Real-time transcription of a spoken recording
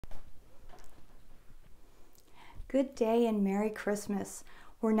Good day and Merry Christmas.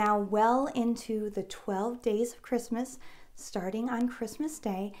 We're now well into the 12 days of Christmas, starting on Christmas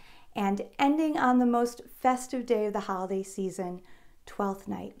Day and ending on the most festive day of the holiday season, Twelfth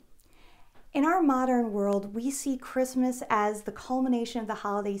night. In our modern world, we see Christmas as the culmination of the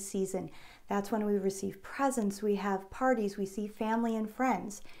holiday season. That's when we receive presents, we have parties, we see family and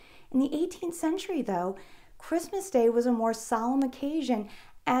friends. In the 18th century, though, Christmas Day was a more solemn occasion,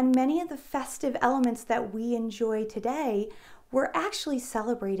 and many of the festive elements that we enjoy today were actually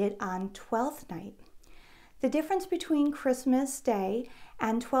celebrated on Twelfth night. The difference between Christmas Day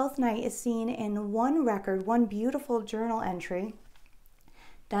and Twelfth night is seen in one record, one beautiful journal entry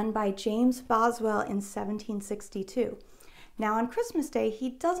done by James Boswell in 1762. Now on Christmas Day,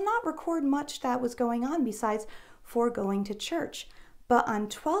 he does not record much that was going on besides foregoing to church. But on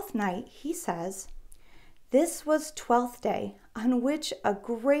Twelfth night, he says, "This was Twelfth Day, on which a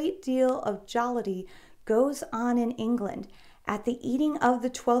great deal of jollity goes on in England, at the eating of the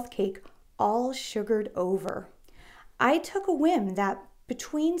 12th cake, all sugared over. I took a whim that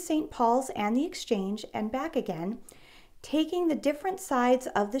between St. Paul's and the Exchange and back again, taking the different sides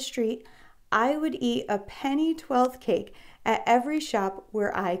of the street, I would eat a penny 12th cake at every shop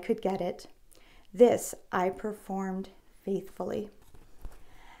where I could get it. This I performed faithfully."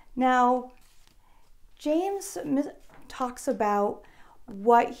 Now, James talks about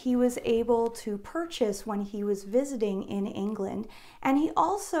what he was able to purchase when he was visiting in England, and he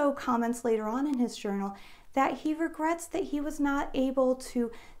also comments later on in his journal that he regrets that he was not able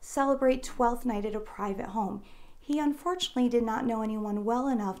to celebrate Twelfth night at a private home. He unfortunately did not know anyone well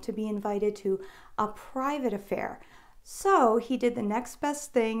enough to be invited to a private affair. So he did the next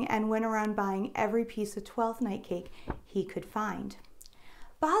best thing and went around buying every piece of Twelfth night cake he could find.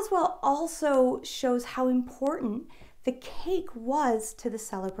 Boswell also shows how important the cake was to the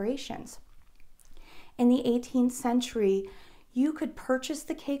celebrations. In the 18th century, you could purchase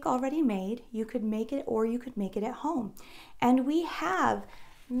the cake already made, you could make it, or you could make it at home. And we have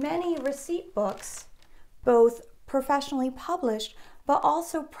many receipt books, both professionally published, but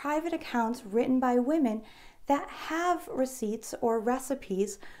also private accounts written by women that have receipts or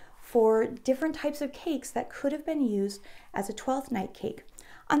recipes for different types of cakes that could have been used as a Twelfth night cake.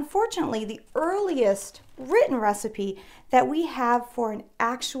 Unfortunately, the earliest written recipe that we have for an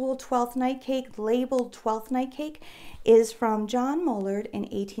actual Twelfth night cake, labeled Twelfth night cake, is from John Mullard in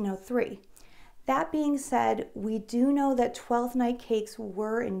 1803. That being said, we do know that Twelfth night cakes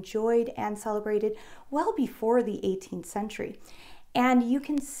were enjoyed and celebrated well before the 18th century. And you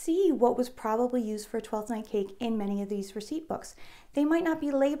can see what was probably used for a Twelfth night cake in many of these receipt books. They might not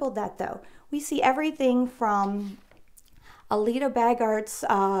be labeled that though. We see everything from Alida Baggart's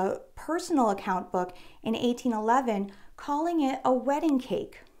personal account book in 1811 calling it a wedding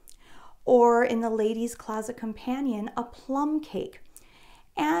cake, or in the Ladies' Closet Companion, a plum cake.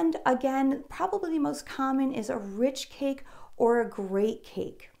 And again, probably the most common is a rich cake or a great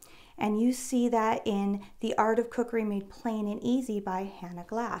cake. And you see that in The Art of Cookery Made Plain and Easy by Hannah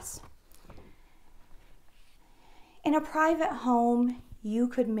Glass. In a private home, you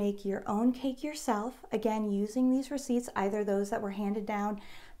could make your own cake yourself, again, using these receipts, either those that were handed down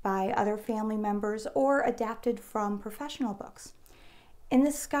by other family members or adapted from professional books. In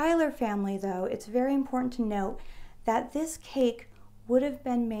the Schuyler family, though, it's very important to note that this cake would have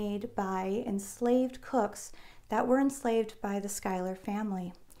been made by enslaved cooks that were enslaved by the Schuyler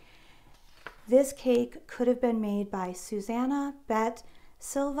family. This cake could have been made by Susanna, Bet,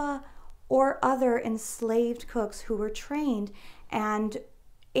 Silva, or other enslaved cooks who were trained and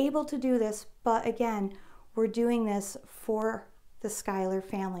able to do this, but again, were doing this for the Schuyler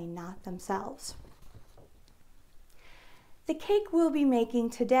family, not themselves. The cake we'll be making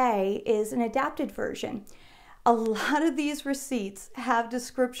today is an adapted version. A lot of these receipts have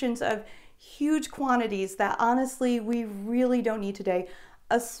descriptions of huge quantities that honestly we really don't need today,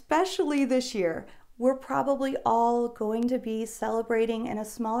 especially this year. We're probably all going to be celebrating in a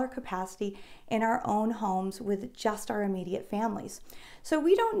smaller capacity in our own homes with just our immediate families. So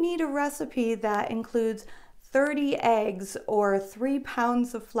we don't need a recipe that includes 30 eggs or 3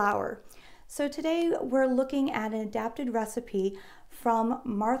 pounds of flour. So today we're looking at an adapted recipe from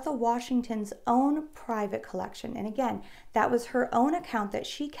Martha Washington's own private collection. And again, that was her own account that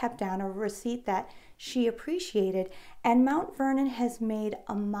she kept down, a receipt that she appreciated. And Mount Vernon has made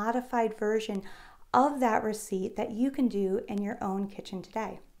a modified version of that receipt that you can do in your own kitchen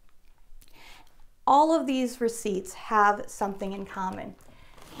today. All of these receipts have something in common.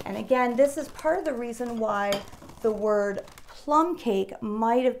 And again, this is part of the reason why the word plum cake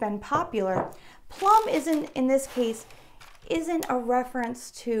might have been popular. Plum isn't, in this case, isn't a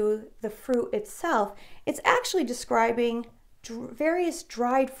reference to the fruit itself. It's actually describing various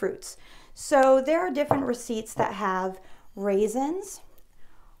dried fruits. So there are different receipts that have raisins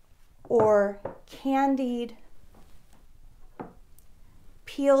or candied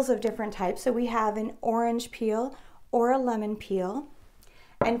peels of different types. So we have an orange peel or a lemon peel.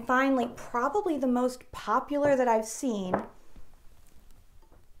 And finally, probably the most popular that I've seen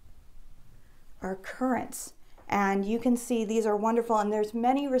are currants. And you can see these are wonderful, and there's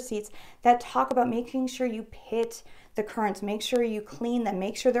many receipts that talk about making sure you pit the currants, make sure you clean them,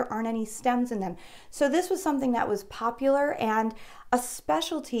 make sure there aren't any stems in them. So this was something that was popular and a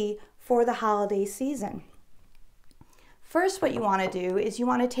specialty for the holiday season. First, what you want to do is you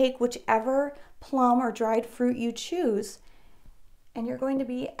want to take whichever plum or dried fruit you choose, and you're going to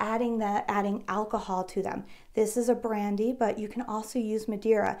be adding alcohol to them. This is a brandy, but you can also use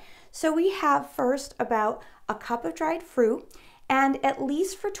Madeira. So we have first about a cup of dried fruit, and at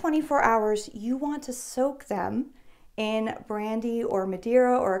least for 24 hours, you want to soak them in brandy or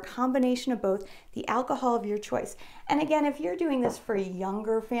Madeira or a combination of both, the alcohol of your choice. And again, if you're doing this for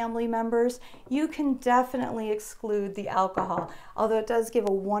younger family members, you can definitely exclude the alcohol, although it does give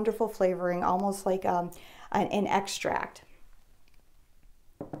a wonderful flavoring, almost like an extract.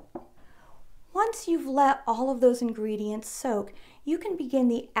 Once you've let all of those ingredients soak, you can begin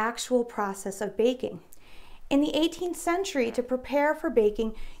the actual process of baking. In the 18th century, to prepare for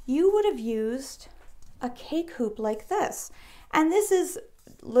baking, you would have used a cake hoop like this. And this is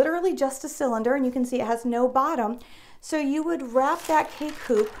literally just a cylinder, and you can see it has no bottom. So you would wrap that cake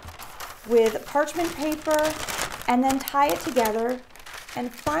hoop with parchment paper and then tie it together,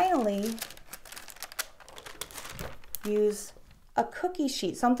 and finally use a cookie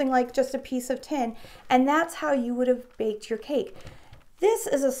sheet, something like just a piece of tin, and that's how you would have baked your cake. This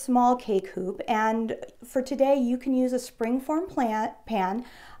is a small cake hoop, and for today you can use a springform pan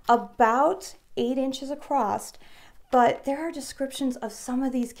about 8 inches across, but there are descriptions of some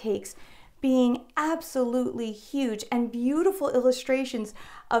of these cakes being absolutely huge and beautiful illustrations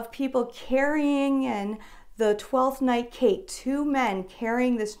of people carrying in the 12th night cake, 2 men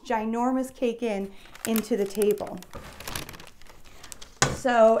carrying this ginormous cake into the table.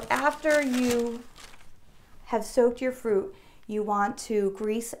 So after you have soaked your fruit, you want to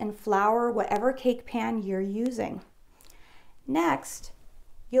grease and flour whatever cake pan you're using. Next,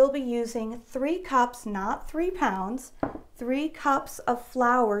 you'll be using 3 cups, not 3 pounds, 3 cups of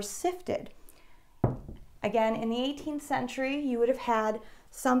flour sifted. Again, in the 18th century, you would have had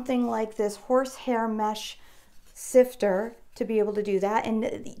something like this horsehair mesh sifter to be able to do that.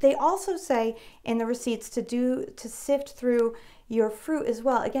 And they also say in the receipts to sift through your fruit as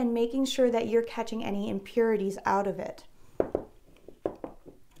well. Again, making sure that you're catching any impurities out of it.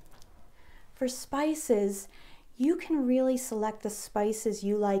 For spices, you can really select the spices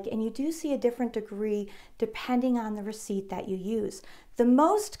you like, and you do see a different degree depending on the receipt that you use. The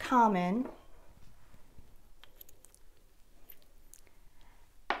most common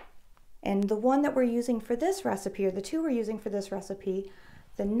and the one that we're using for this recipe, or the 2 we're using for this recipe,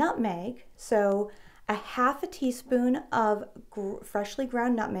 the nutmeg. So a half a teaspoon of freshly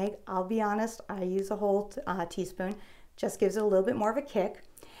ground nutmeg. I'll be honest, I use a whole teaspoon. Just gives it a little bit more of a kick.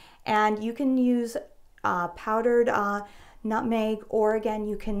 And you can use powdered nutmeg, or again,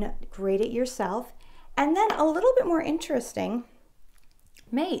 you can grate it yourself. And then a little bit more interesting,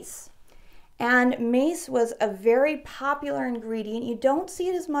 mace. And mace was a very popular ingredient. You don't see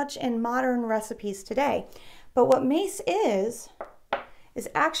it as much in modern recipes today. But what mace is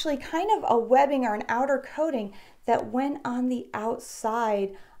actually kind of a webbing or an outer coating that went on the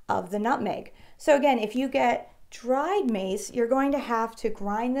outside of the nutmeg. So again, if you get dried mace, you're going to have to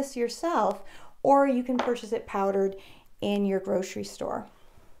grind this yourself, or you can purchase it powdered in your grocery store.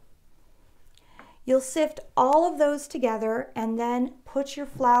 You'll sift all of those together and then put your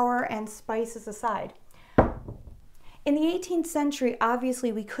flour and spices aside. In the 18th century,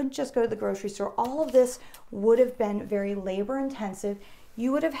 obviously, we couldn't just go to the grocery store. All of this would have been very labor intensive.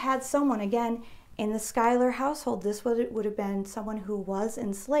 You would have had someone, again, in the Schuyler household, this would have been someone who was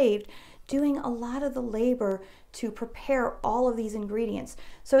enslaved, doing a lot of the labor to prepare all of these ingredients.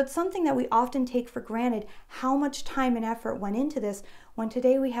 So it's something that we often take for granted, how much time and effort went into this, when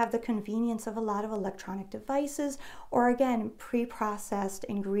today we have the convenience of a lot of electronic devices, or again, pre-processed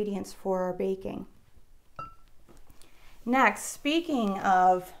ingredients for our baking. Next, speaking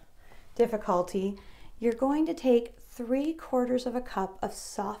of difficulty, you're going to take 3/4 of a cup of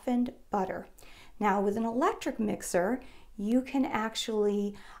softened butter. Now with an electric mixer, you can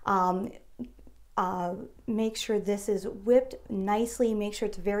actually make sure this is whipped nicely, make sure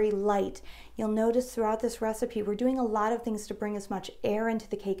it's very light. You'll notice throughout this recipe, we're doing a lot of things to bring as much air into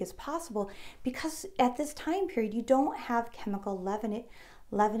the cake as possible, because at this time period, you don't have chemical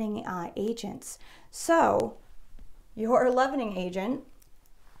leavening agents. So your leavening agent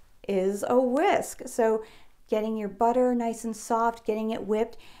is a whisk. So getting your butter nice and soft, getting it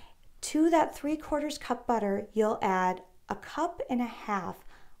whipped. To that 3/4 cup butter, you'll add 1.5 cups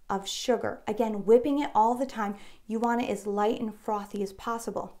of sugar. Again, whipping it all the time. You want it as light and frothy as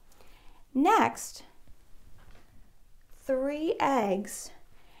possible. Next, 3 eggs,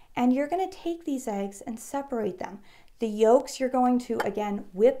 and you're going to take these eggs and separate them. The yolks you're going to, again,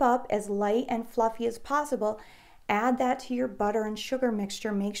 whip up as light and fluffy as possible. Add that to your butter and sugar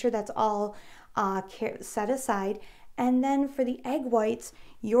mixture. Make sure that's all set aside. And then for the egg whites,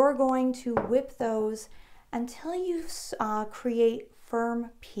 you're going to whip those until you create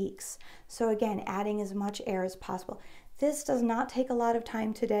firm peaks. So again, adding as much air as possible. This does not take a lot of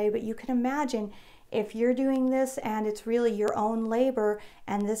time today, but you can imagine if you're doing this and it's really your own labor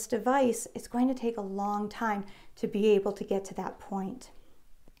and this device, it's going to take a long time to be able to get to that point.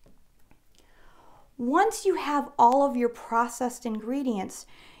 Once you have all of your processed ingredients,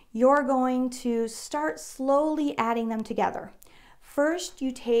 you're going to start slowly adding them together. First,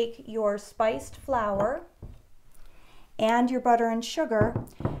 you take your spiced flour and your butter and sugar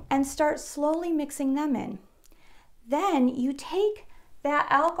and start slowly mixing them in. Then you take that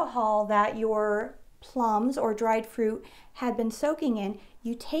alcohol that your plums or dried fruit had been soaking in,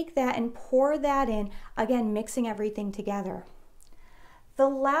 you take that and pour that in, again mixing everything together. The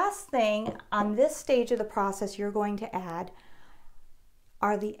last thing on this stage of the process you're going to add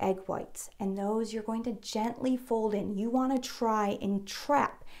are the egg whites, and those you're going to gently fold in. You want to try and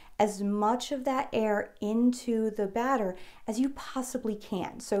trap as much of that air into the batter as you possibly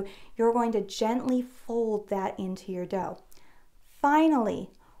can. So you're going to gently fold that into your dough.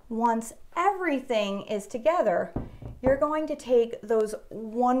 Finally, once everything is together, you're going to take those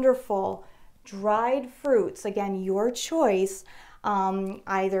wonderful dried fruits, again, your choice,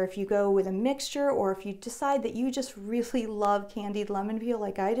 either if you go with a mixture or if you decide that you just really love candied lemon peel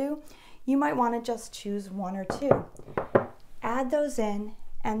like I do, you might want to just choose 1 or 2. Add those in,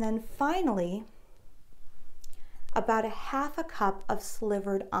 and then finally, about 1/2 cup of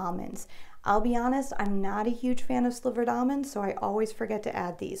slivered almonds. I'll be honest, I'm not a huge fan of slivered almonds, so I always forget to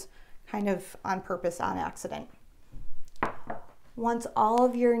add these, kind of on purpose, on accident. Once all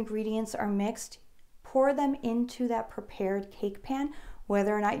of your ingredients are mixed, pour them into that prepared cake pan,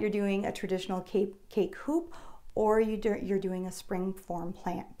 whether or not you're doing a traditional cake hoop or you're doing a spring form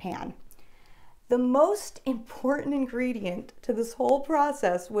pan. The most important ingredient to this whole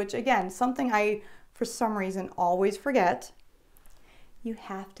process, which again, something I, for some reason, always forget, you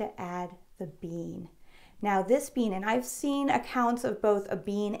have to add the bean. Now this bean, and I've seen accounts of both a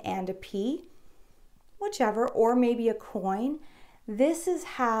bean and a pea, whichever, or maybe a coin. This is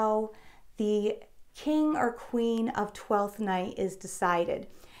how the king or queen of 12th night is decided.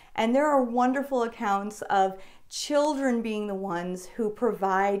 And there are wonderful accounts of children being the ones who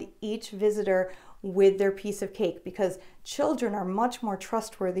provide each visitor with their piece of cake, because children are much more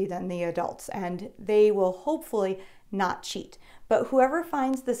trustworthy than the adults and they will hopefully not cheat. But whoever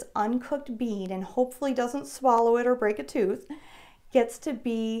finds this uncooked bean and hopefully doesn't swallow it or break a tooth gets to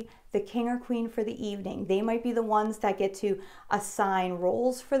be the king or queen for the evening. They might be the ones that get to assign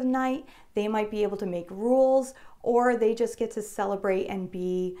roles for the night. They might be able to make rules, or they just get to celebrate and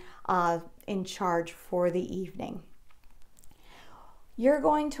be in charge for the evening. You're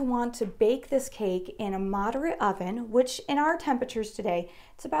going to want to bake this cake in a moderate oven, which in our temperatures today,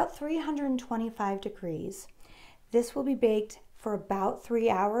 it's about 325 degrees. This will be baked for about 3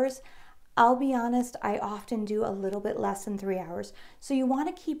 hours. I'll be honest, I often do a little bit less than 3 hours. So you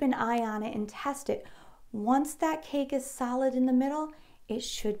want to keep an eye on it and test it. Once that cake is solid in the middle, it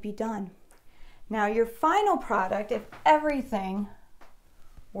should be done. Now your final product, if everything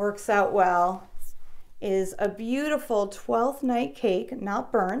works out well, is a beautiful 12th night cake,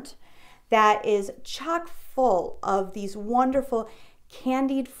 not burnt, that is chock full of these wonderful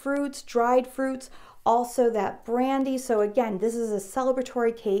candied fruits, dried fruits, also that brandy. So again, this is a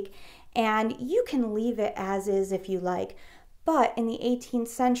celebratory cake, and you can leave it as is if you like. But in the 18th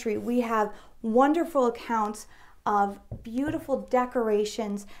century, we have wonderful accounts of beautiful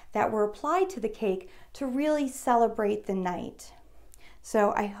decorations that were applied to the cake to really celebrate the night.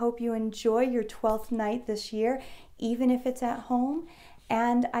 So I hope you enjoy your 12th night this year, even if it's at home,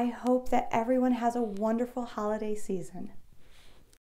 and I hope that everyone has a wonderful holiday season.